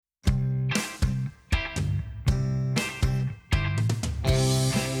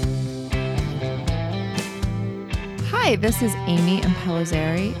Hi, this is Amy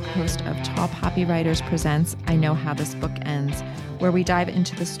Impellizzeri, host of Tall Poppy Writers Presents I Know How This Book Ends, where we dive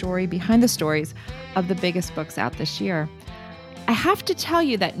into the story behind the stories of the biggest books out this year. I have to tell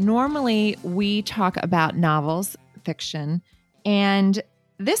you that normally we talk about novels, fiction, and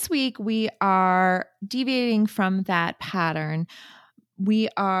this week we are deviating from that pattern. We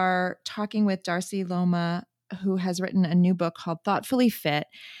are talking with Darcy Loma, who has written a new book called Thoughtfully Fit.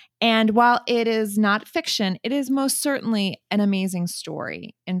 And while it is not fiction, it is most certainly an amazing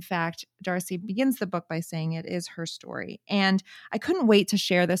story. In fact, Darcy begins the book by saying it is her story. And I couldn't wait to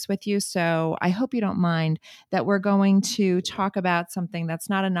share this with you, so I hope you don't mind that we're going to talk about something that's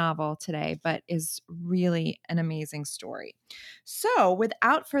not a novel today, but is really an amazing story. So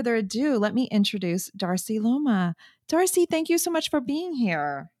without further ado, let me introduce Darcy Loma. Darcy, thank you so much for being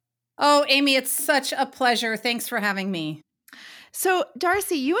here. Oh, Amy, it's such a pleasure. Thanks for having me. So,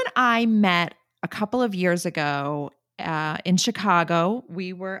 Darcy, you and I met a couple of years ago in Chicago.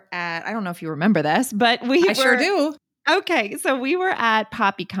 We were at, I don't know if you remember this, but I sure do. Okay, so we were at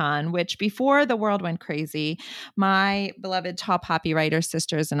PoppyCon, which before the world went crazy, my beloved Tall Poppy Writer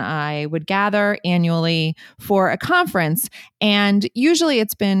sisters and I would gather annually for a conference. And usually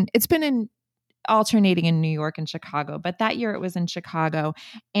it's been in alternating in New York and Chicago, but that year it was in Chicago.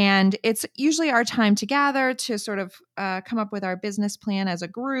 And it's usually our time to gather to sort of come up with our business plan as a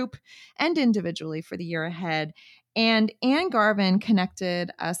group and individually for the year ahead. And Anne Garvin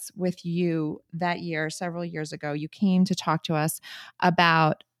connected us with you that year, several years ago. You came to talk to us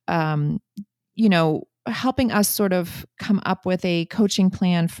about, helping us sort of come up with a coaching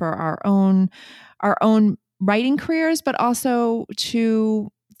plan for our own writing careers, but also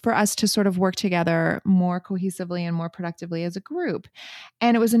for us to sort of work together more cohesively and more productively as a group.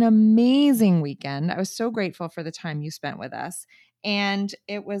 And it was an amazing weekend. I was so grateful for the time you spent with us. And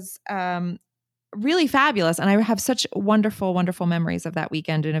it was really fabulous. And I have such wonderful, wonderful memories of that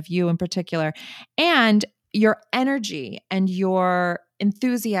weekend and of you in particular. And your energy and your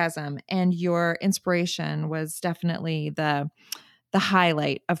enthusiasm and your inspiration was definitely the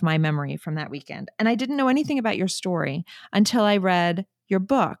highlight of my memory from that weekend. And I didn't know anything about your story until I read your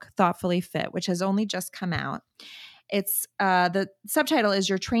book, Thoughtfully Fit, which has only just come out. It's the subtitle is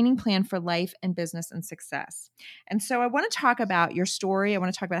Your Training Plan for Life and Business and Success. And so I want to talk about your story. I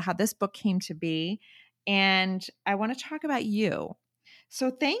want to talk about how this book came to be. And I want to talk about you.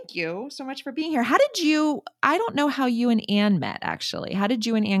 So thank you so much for being here. I don't know how you and Anne met, actually. How did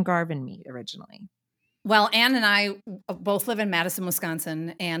you and Anne Garvin meet originally? Well, Anne and I both live in Madison,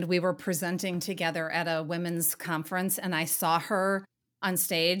 Wisconsin, and we were presenting together at a women's conference, and I saw her on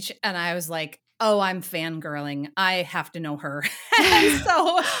stage, and I was like, oh, I'm fangirling. I have to know her. And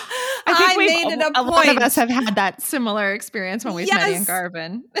so I made it a point. A lot of us have had that similar experience when we've met Anne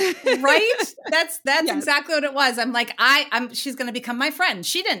Garvin. Right? That's yes. Exactly what it was. I'm like, she's going to become my friend.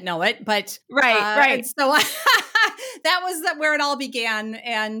 She didn't know it, but right. So that was where it all began.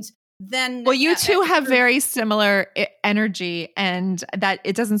 And then, well, you two have very similar energy, and that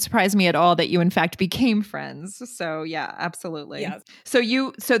it doesn't surprise me at all that you in fact became friends. So yeah, absolutely. Yes. So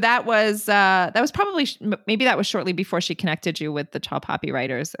that was probably maybe that was shortly before she connected you with the Tall Poppy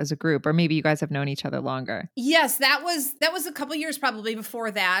Writers as a group, or maybe you guys have known each other longer. Yes, that was a couple years probably before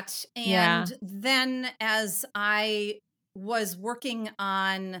that. And then as I was working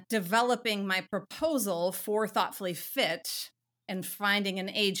on developing my proposal for Thoughtfully Fit and finding an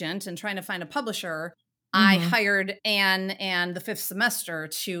agent and trying to find a publisher, I hired Anne and the fifth semester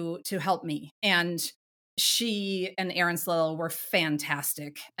to help me. And she and Erin Slittle were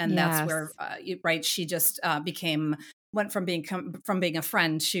fantastic. And that's where, she just went from being a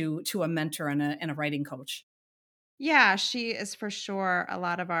friend to a mentor and a writing coach. Yeah, she is for sure a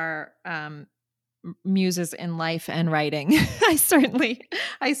lot of our muses in life and writing. I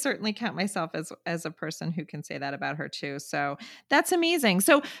certainly count myself as a person who can say that about her too. So that's amazing.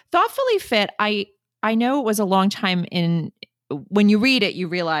 So Thoughtfully Fit, I know it was a long time when you read it, you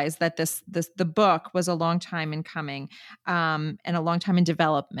realize that the book was a long time in coming, and a long time in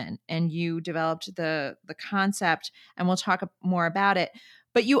development. And you developed the concept, and we'll talk more about it.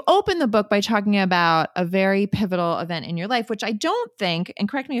 But you open the book by talking about a very pivotal event in your life, which I don't think, and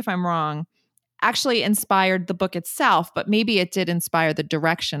correct me if I'm wrong, actually inspired the book itself, but maybe it did inspire the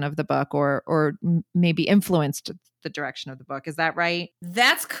direction of the book, or maybe influenced the direction of the book. Is that right?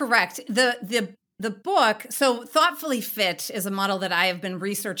 That's correct. The book, so Thoughtfully Fit is a model that I have been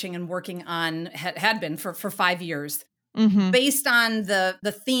researching and working on, had been for 5 years, based on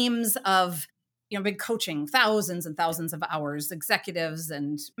the themes of, been coaching thousands and thousands of hours, executives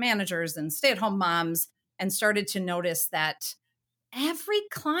and managers and stay-at-home moms, and started to notice that every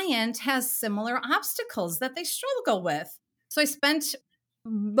client has similar obstacles that they struggle with. So I spent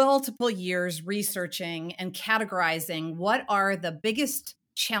multiple years researching and categorizing what are the biggest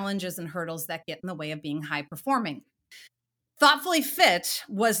challenges and hurdles that get in the way of being high performing. Thoughtfully Fit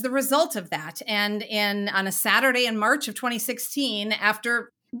was the result of that. And on a Saturday in March of 2016, after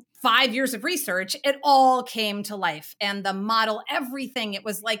 5 years of research, it all came to life. And the model, everything, it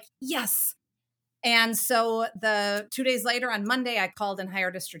was like, yes. And so 2 days later on Monday, I called and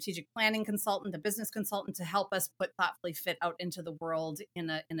hired a strategic planning consultant, a business consultant, to help us put Thoughtfully Fit out into the world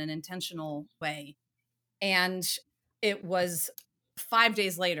in an intentional way. And it was 5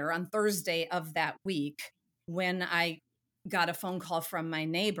 days later, on Thursday of that week, when I got a phone call from my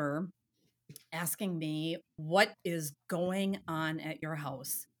neighbor asking me, what is going on at your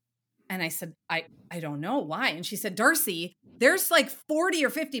house? And I said, I don't know why. And she said, Darcy, there's like 40 or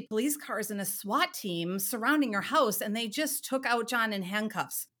 50 police cars and a SWAT team surrounding your house, and they just took out John in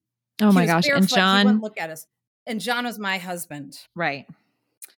handcuffs. Oh my gosh. And John, he wouldn't look at us. And John was my husband. Right.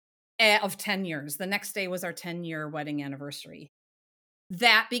 Of 10 years. The next day was our 10-year wedding anniversary.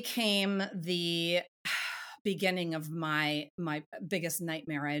 That became the beginning of my biggest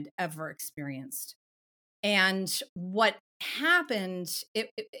nightmare I'd ever experienced. And what happened,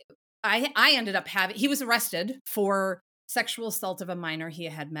 I ended up he was arrested for sexual assault of a minor he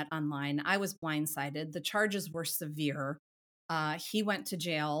had met online. I was blindsided. The charges were severe. He went to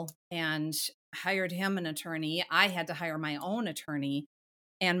jail and hired him an attorney. I had to hire my own attorney.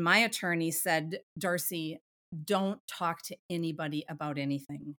 And my attorney said, Darcy, don't talk to anybody about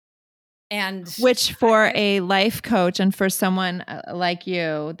anything. And which for a life coach and for someone like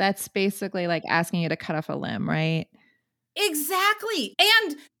you, that's basically like asking you to cut off a limb, right? Exactly.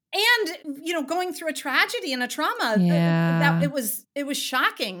 And going through a tragedy and a trauma, yeah. it was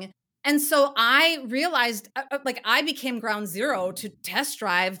shocking. And so I realized I became ground zero to test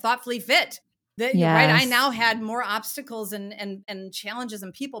drive Thoughtfully Fit. Right. I now had more obstacles and challenges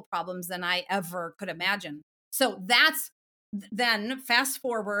and people problems than I ever could imagine. So that's then fast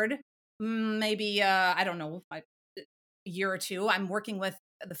forward, maybe, I don't know, a year or two, I'm working with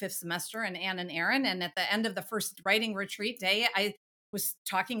the 5th semester and Ann and Aaron. And at the end of the first writing retreat day, I was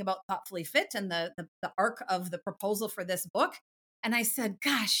talking about Thoughtfully Fit and the arc of the proposal for this book. And I said,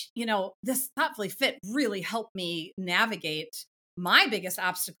 gosh, this Thoughtfully Fit really helped me navigate my biggest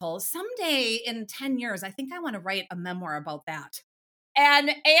obstacle. Someday in 10 years, I think I want to write a memoir about that. And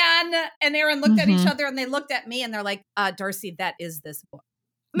Ann and Aaron looked at each other and they looked at me and they're like, Darcy, that is this book.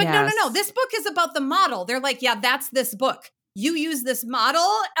 I'm like, no. This book is about the model. They're like, yeah, that's this book. You use this model.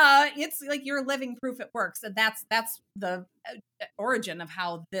 It's like you're living proof it works. And that's the origin of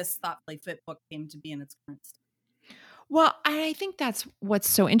how this Thoughtfully Fit book came to be in its current state. Well, I think that's what's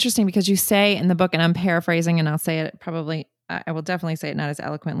so interesting because you say in the book, and I'm paraphrasing and I'll say it probably, I will definitely say it not as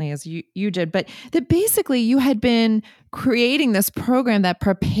eloquently as you did, but that basically you had been creating this program that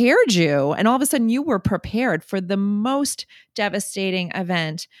prepared you, and all of a sudden you were prepared for the most devastating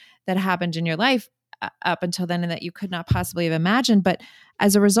event that happened in your life up until then and that you could not possibly have imagined. But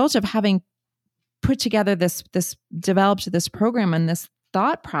as a result of having put together developed this program and this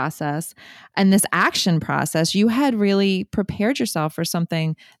thought process and this action process, you had really prepared yourself for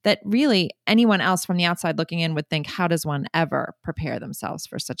something that really anyone else from the outside looking in would think, how does one ever prepare themselves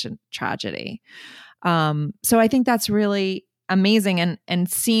for such a tragedy? So I think that's really amazing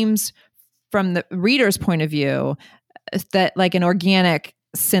and seems from the reader's point of view that like an organic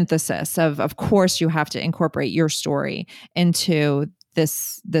synthesis of course you have to incorporate your story into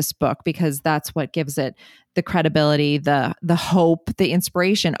this book because that's what gives it the credibility, the hope, the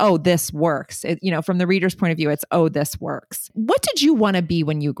inspiration. Oh, this works. From the reader's point of view, it's, oh, this works. What did you want to be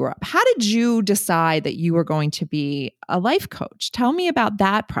when you grew up? How did you decide that you were going to be a life coach? Tell me about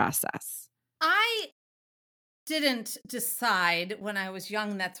that process. I didn't decide when I was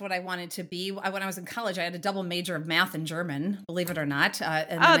young that's what I wanted to be. When I was in college, I had a double major of math and German, believe it or not.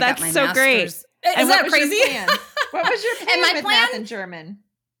 And oh, that's so master's. Great. Is that crazy? What was your plan with math and German?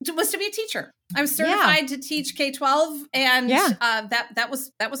 Was to be a teacher. I was certified to teach K-12, and that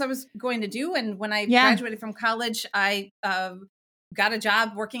was what I was going to do. And when I graduated from college, I got a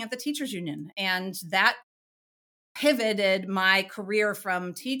job working at the teachers union, and that pivoted my career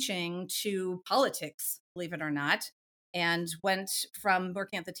from teaching to politics, believe it or not, and went from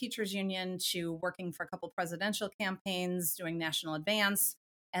working at the teachers union to working for a couple presidential campaigns, doing national advance,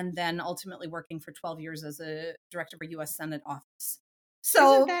 and then ultimately working for 12 years as a director of a U.S. Senate office.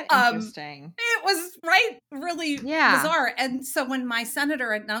 So isn't that interesting? It was really bizarre. And so when my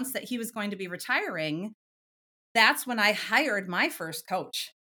senator announced that he was going to be retiring, that's when I hired my first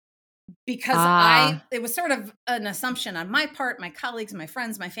coach. because it was sort of an assumption on my part, my colleagues, my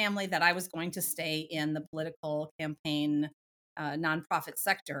friends, my family, that I was going to stay in the political campaign, nonprofit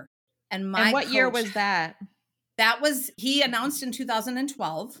sector. And what year was that? He announced in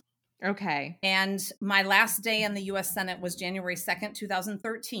 2012. Okay. And my last day in the US Senate was January 2nd,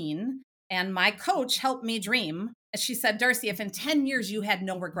 2013. And my coach helped me dream. She said, Darcy, if in 10 years you had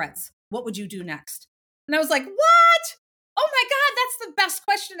no regrets, what would you do next? And I was like, what? Oh my God, that's the best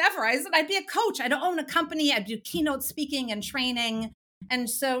question ever. I said, I'd be a coach. I'd own a company. I'd do keynote speaking and training. And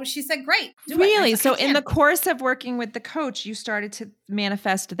so she said, great. Really? So in the course of working with the coach, you started to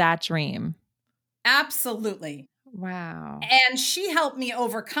manifest that dream? Absolutely. Wow. And she helped me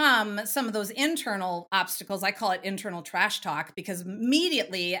overcome some of those internal obstacles. I call it internal trash talk, because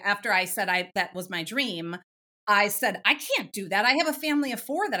immediately after I said that was my dream, I said, I can't do that. I have a family of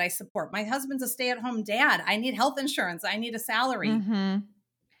 4 that I support. My husband's a stay-at-home dad. I need health insurance. I need a salary. Mm-hmm.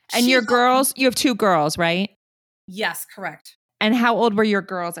 And your girls, you have 2 girls, right? Yes, correct. And how old were your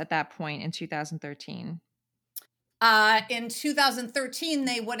girls at that point in 2013? In 2013,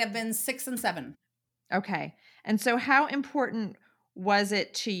 they would have been 6 and 7. Okay. And so how important was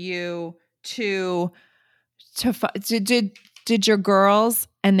it to you did your girls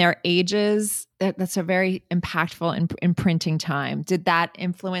and their ages, that's a very impactful imprinting time. Did that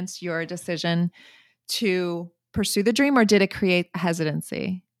influence your decision to pursue the dream, or did it create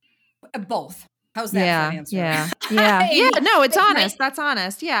hesitancy? Both. How's that for an answer? Yeah. No, it's honest. That's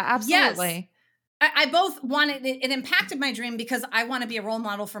honest. Yeah, absolutely. Yes. I both wanted it. It impacted my dream because I want to be a role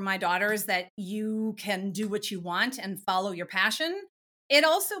model for my daughters, that you can do what you want and follow your passion. It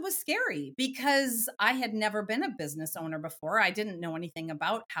also was scary because I had never been a business owner before. I didn't know anything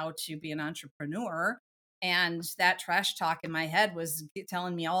about how to be an entrepreneur. And that trash talk in my head was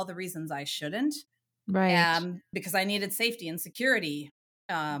telling me all the reasons I shouldn't. Right. Because I needed safety and security.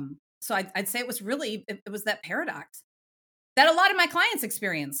 So I'd say it was that paradox that a lot of my clients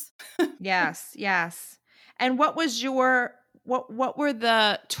experience. Yes. And what were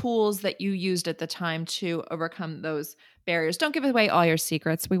the tools that you used at the time to overcome those barriers? Don't give away all your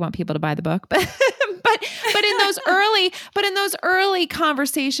secrets. We want people to buy the book. But in those early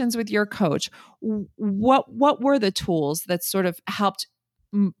conversations with your coach, what were the tools that sort of helped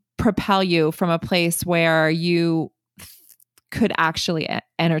propel you from a place where you could actually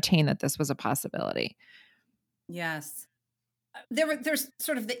entertain that this was a possibility? Yes. There's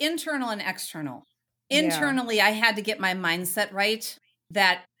sort of the internal and external. Internally, I had to get my mindset right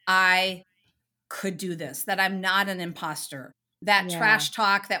that I could do this, that I'm not an imposter. That trash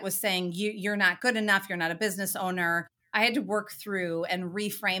talk that was saying you're not good enough, you're not a business owner. I had to work through and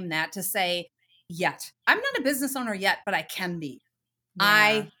reframe that to say, I'm not a business owner yet, but I can be. Yeah.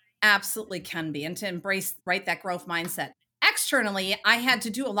 I absolutely can be, and to embrace that growth mindset. Externally, I had to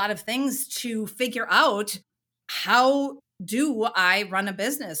do a lot of things to figure out how do I run a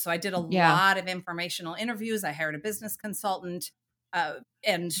business. So I did a lot of informational interviews. I hired a business consultant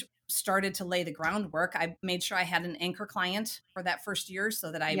and started to lay the groundwork. I made sure I had an anchor client for that first year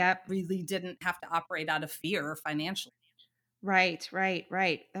so that I really didn't have to operate out of fear financially. Right.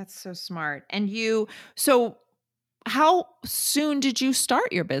 That's so smart. And so how soon did you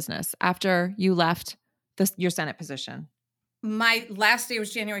start your business after you left your Senate position? My last day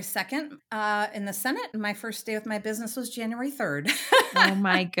was January 2nd in the Senate, and my first day with my business was January 3rd. Oh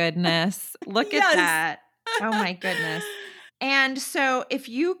my goodness. Look at that. Oh my goodness. And so if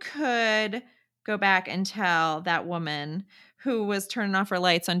you could go back and tell that woman who was turning off her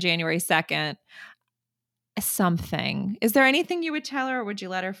lights on January 2nd something, is there anything you would tell her, or would you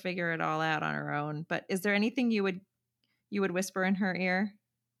let her figure it all out on her own? But is there anything you would whisper in her ear?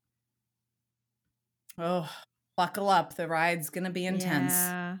 Oh, buckle up. The ride's going to be intense.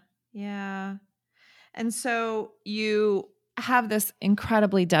 Yeah. And so you have this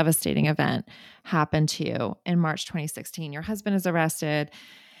incredibly devastating event happen to you in March 2016. Your husband is arrested,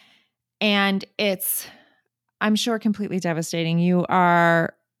 and it's, I'm sure, completely devastating. You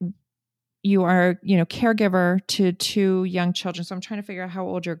are, caregiver to 2 young children. So I'm trying to figure out how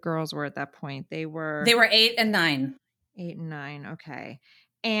old your girls were at that point. They were 8 and 9. 8 and 9. Okay.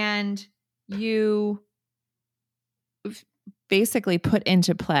 And you basically put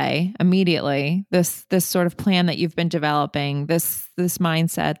into play immediately this sort of plan that you've been developing, this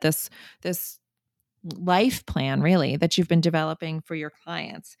mindset, this life plan, really, that you've been developing for your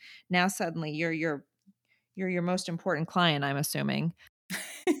clients. Now suddenly you're your most important client, I'm assuming.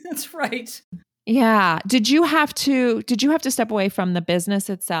 That's right. Yeah. Did you have to step away from the business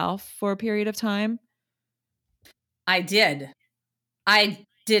itself for a period of time? I did. I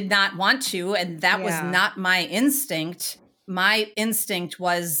did not want to, and that was not my instinct. my instinct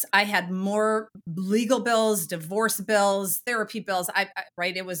was I had more legal bills, divorce bills, therapy bills.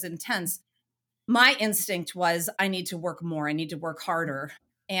 Right. It was intense. My instinct was I need to work more. I need to work harder.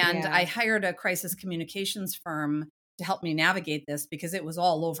 And I hired a crisis communications firm to help me navigate this because it was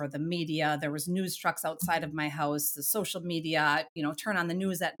all over the media. There was news trucks outside of my house, the social media, turn on the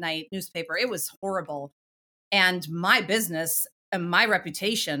news at night, newspaper. It was horrible. And my business and my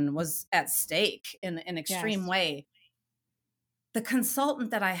reputation was at stake in an extreme way. The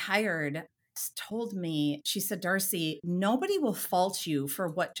consultant that I hired told me, she said, Darcy, nobody will fault you for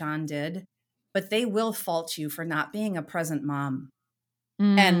what John did, but they will fault you for not being a present mom.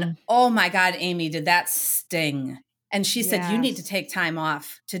 And oh my God, Amy, did that sting? And she said, you need to take time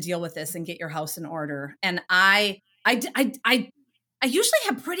off to deal with this and get your house in order. And I usually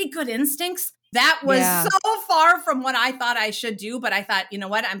have pretty good instincts. That was so far from what I thought I should do. But I thought, you know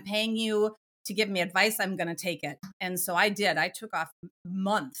what? I'm paying you to give me advice. I'm going to take it. And so I did. I took off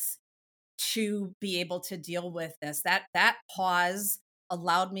months to be able to deal with this. That pause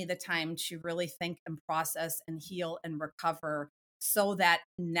allowed me the time to really think and process and heal and recover, so that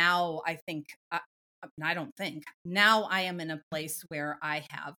now now I am in a place where I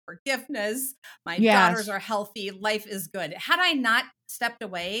have forgiveness. My daughters are healthy. Life is good. Had I not stepped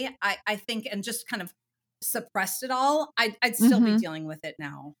away, I think, and just kind of suppressed it all, I'd still be dealing with it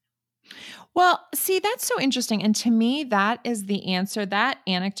now. Well, see, that's so interesting. And to me, that is the answer. That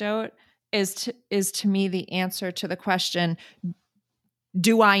anecdote is to me the answer to the question,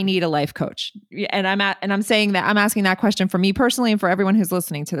 do I need a life coach? And I'm saying that I'm asking that question for me personally and for everyone who's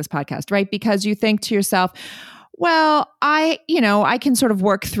listening to this podcast, right? Because you think to yourself, well, I can sort of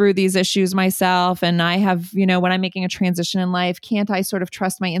work through these issues myself. And I have, when I'm making a transition in life, can't I sort of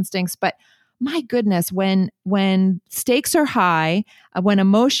trust my instincts? But my goodness, when stakes are high, when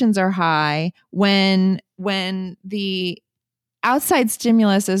emotions are high, when the outside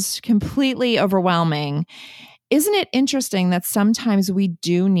stimulus is completely overwhelming, isn't it interesting that sometimes we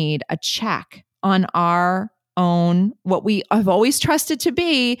do need a check on our own, what we have always trusted to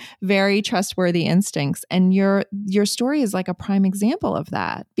be very trustworthy instincts? And your story is like a prime example of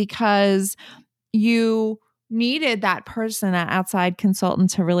that, because you needed that person, that outside consultant,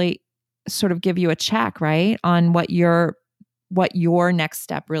 to really sort of give you a check, right, on what your next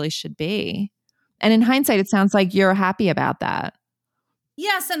step really should be. And in hindsight, it sounds like you're happy about that.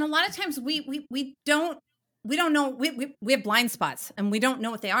 Yes, and a lot of times we don't know. We have blind spots, and we don't know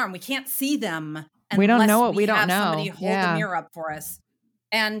what they are, and we can't see them. We don't know what we don't know. Somebody hold the mirror up for us,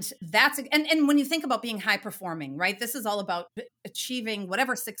 and that's and when you think about being high performing, right? This is all about achieving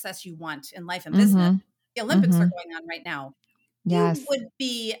whatever success you want in life and business. The Olympics are going on right now. Yes. You would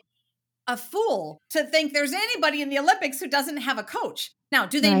be a fool to think there's anybody in the Olympics who doesn't have a coach. Now,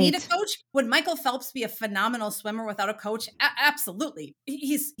 do they need a coach? Would Michael Phelps be a phenomenal swimmer without a coach? Absolutely.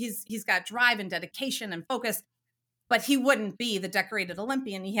 He's got drive and dedication and focus, but he wouldn't be the decorated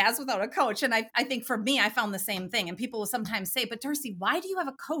Olympian he has without a coach. And I think for me, I found the same thing. And people will sometimes say, but Darcy, why do you have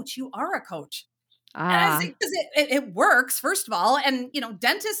a coach? You are a coach. And I think because it works, first of all. And,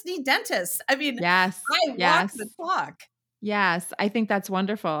 dentists need dentists. I mean, I walk the talk. Yes, I think that's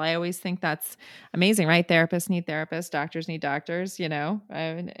wonderful. I always think that's amazing, right? Therapists need therapists, doctors need doctors,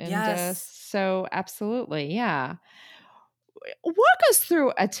 so absolutely. Yeah. Walk us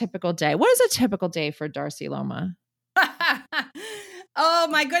through a typical day. What is a typical day for Darcy Loma? Oh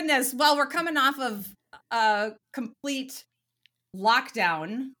my goodness. Well, we're coming off of a complete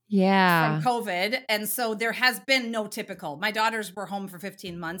lockdown from COVID. And so there has been no typical. My daughters were home for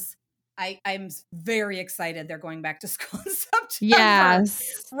 15 months. I'm very excited they're going back to school in September.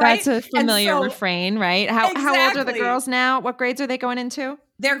 Yes, right? That's a familiar refrain, right? How old are the girls now? What grades are they going into?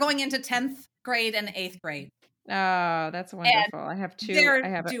 They're going into 10th grade and 8th grade. Oh, that's wonderful. I have two.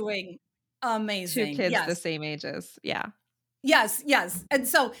 They're doing amazing. 2 kids the same ages. Yeah. Yes. And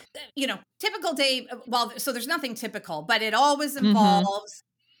so, typical day, well, so there's nothing typical, but it always involves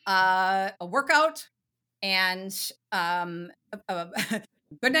a workout and a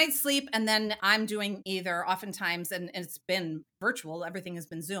good night's sleep. And then I'm doing either oftentimes, and it's been virtual, everything has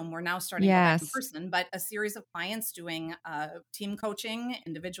been Zoom. We're now starting to go back in person, but a series of clients doing team coaching,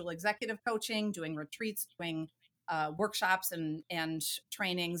 individual executive coaching, doing retreats, doing workshops and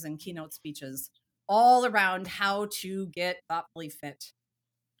trainings and keynote speeches, all around how to get thoughtfully fit.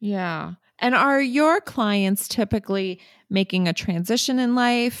 Yeah. And are your clients typically making a transition in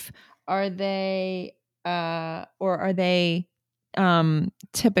life? Are they, or are they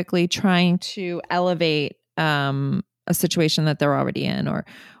typically trying to elevate a situation that they're already in,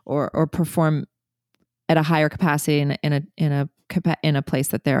 or perform at a higher capacity in a place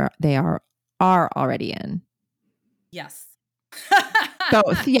that they are already in? Yes.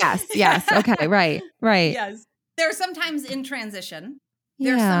 Both. Yes. Yes. Okay. Right. Right. Yes. They're sometimes in transition.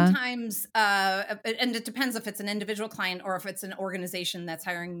 They're Yeah. sometimes, and it depends if it's an individual client or if it's an organization that's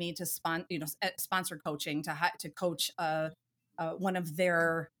hiring me to sponsor coaching to coach one of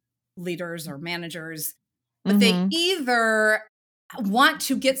their leaders or managers. But they either want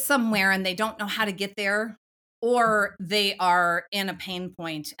to get somewhere and they don't know how to get there, or they are in a pain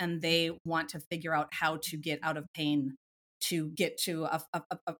point and they want to figure out how to get out of pain to get to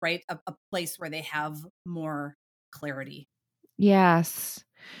a place where they have more clarity. Yes.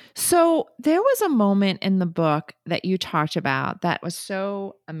 So there was a moment in the book that you talked about that was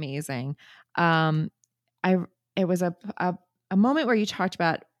so amazing. Um, I it was a moment where you talked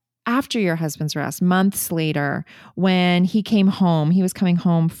about after your husband's arrest, months later, when he came home. He was coming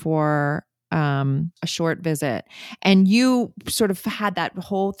home for a short visit, and you sort of had that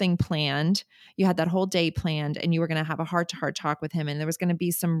whole thing planned. You had that whole day planned, and you were going to have a heart-to-heart talk with him, and there was going to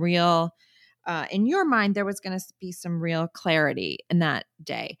be some real in your mind, there was going to be some real clarity in that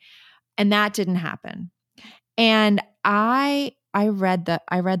day. And that didn't happen. And I read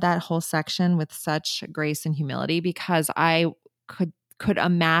that whole section with such grace and humility because I could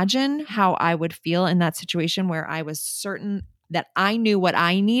imagine how I would feel in that situation where I was certain that I knew what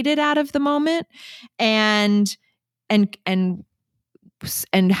I needed out of the moment and and and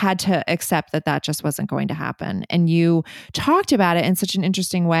and had to accept that that just wasn't going to happen. And you talked about it in such an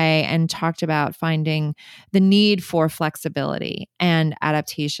interesting way and talked about finding the need for flexibility and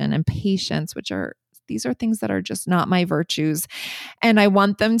adaptation and patience, these are things that are just not my virtues. And I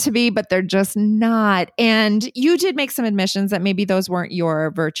want them to be, but they're just not. And you did make some admissions that maybe those weren't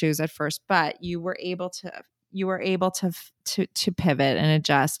your virtues at first, but you were able to pivot and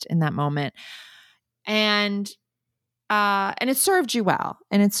adjust in that moment. And it served you well,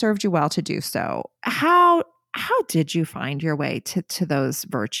 and it served you well to do so. How did you find your way to those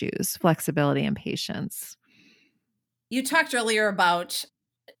virtues, flexibility and patience? You talked earlier about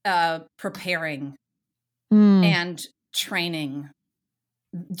preparing and training.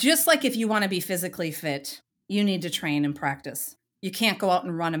 Just like if you want to be physically fit, you need to train and practice. You can't go out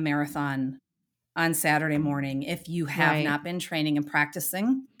and run a marathon on Saturday morning if you have not been training and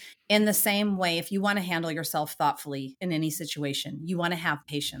practicing. In the same way, if you want to handle yourself thoughtfully in any situation, you want to have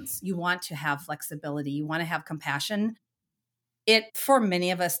patience, you want to have flexibility, you want to have compassion. It, for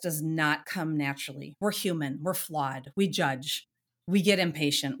many of us, does not come naturally. We're human, we're flawed, we judge, we get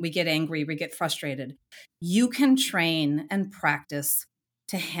impatient, we get angry, we get frustrated. You can train and practice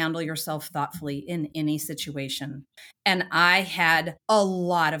to handle yourself thoughtfully in any situation. And I had a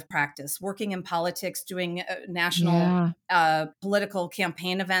lot of practice working in politics, doing national political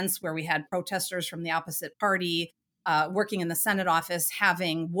campaign events where we had protesters from the opposite party, working in the Senate office,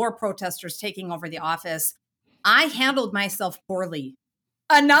 having war protesters taking over the office. I handled myself poorly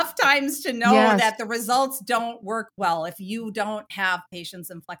enough times to know that the results don't work well if you don't have patience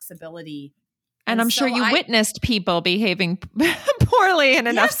and flexibility. And I'm sure you witnessed people behaving poorly in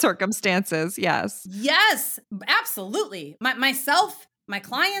enough circumstances. Yes. Yes, absolutely. Myself, my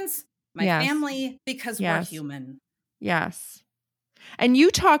clients, my family, because we're human. Yes. And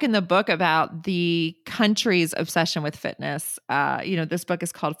you talk in the book about the country's obsession with fitness. This book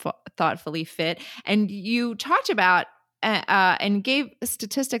is called Thoughtfully Fit. And you talked about and gave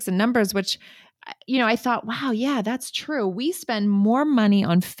statistics and numbers, which I thought, wow, yeah, that's true. We spend more money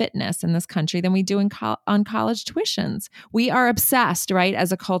on fitness in this country than we do on college tuitions. We are obsessed, right,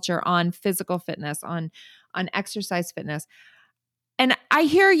 as a culture on physical fitness, on exercise fitness. And I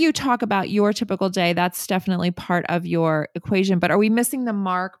hear you talk about your typical day. That's definitely part of your equation. But are we missing the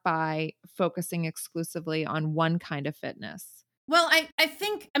mark by focusing exclusively on one kind of fitness? Well, I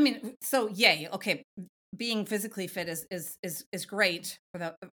think, so yay. Okay. Being physically fit is great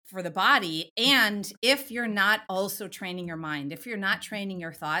for the body. And if you're not also training your mind, if you're not training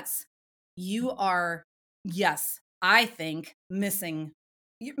your thoughts, you are, yes, I think missing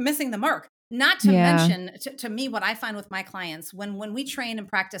the mark. Not to mention, to me, what I find with my clients when we train and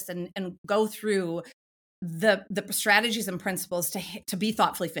practice and go through the strategies and principles to be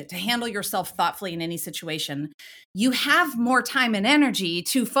thoughtfully fit, to handle yourself thoughtfully in any situation, you have more time and energy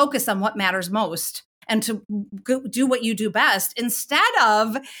to focus on what matters most and to do what you do best instead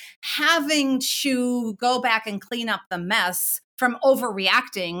of having to go back and clean up the mess from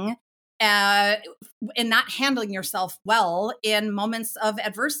overreacting and not handling yourself well in moments of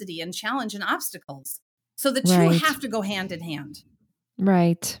adversity and challenge and obstacles. So the two have to go hand in hand.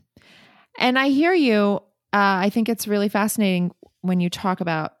 Right. And I hear you. I think it's really fascinating when you talk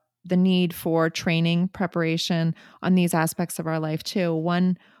about the need for training, preparation on these aspects of our life too.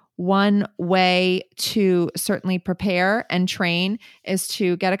 One one way to certainly prepare and train is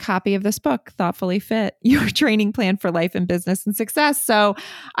to get a copy of this book, Thoughtfully Fit, Your Training Plan for Life and Business and Success. So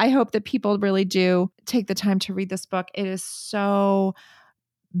I hope that people really do take the time to read this book. It is so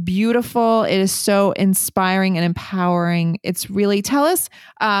beautiful. It is so inspiring and empowering. It's really, tell us,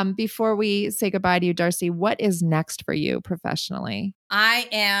 before we say goodbye to you, Darcy, what is next for you professionally? I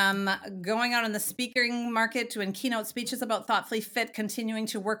am going out in the speaking market, doing keynote speeches about Thoughtfully Fit, continuing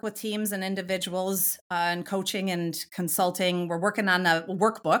to work with teams and individuals and coaching and consulting. We're working on a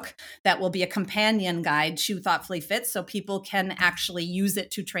workbook that will be a companion guide to Thoughtfully Fit, so people can actually use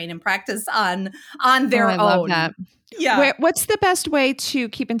it to train and practice on their own. I love that. Yeah. What's the best way to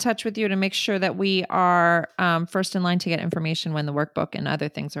keep in touch with you to make sure that we are first in line to get information when the workbook and other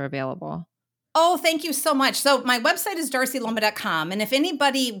things are available? Oh, thank you so much. So my website is darcylomba.com. And if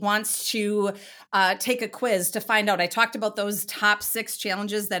anybody wants to take a quiz to find out, I talked about those top 6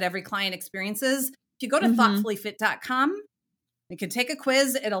 challenges that every client experiences. If you go to thoughtfullyfit.com, you can take a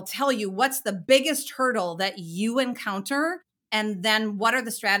quiz. It'll tell you what's the biggest hurdle that you encounter, and then what are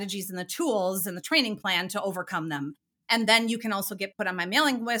the strategies and the tools and the training plan to overcome them. And then you can also get put on my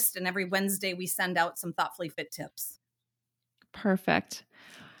mailing list. And every Wednesday, we send out some Thoughtfully Fit tips. Perfect.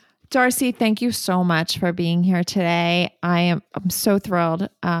 Darcy, thank you so much for being here today. I'm so thrilled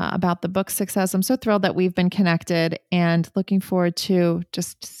about the book success. I'm so thrilled that we've been connected and looking forward to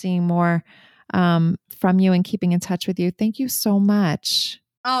just seeing more from you and keeping in touch with you. Thank you so much.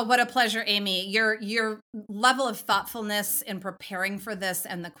 Oh, what a pleasure, Amy. Your level of thoughtfulness in preparing for this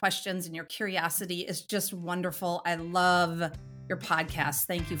and the questions and your curiosity is just wonderful. I love your podcast.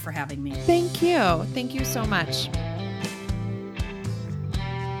 Thank you for having me. Thank you. Thank you so much.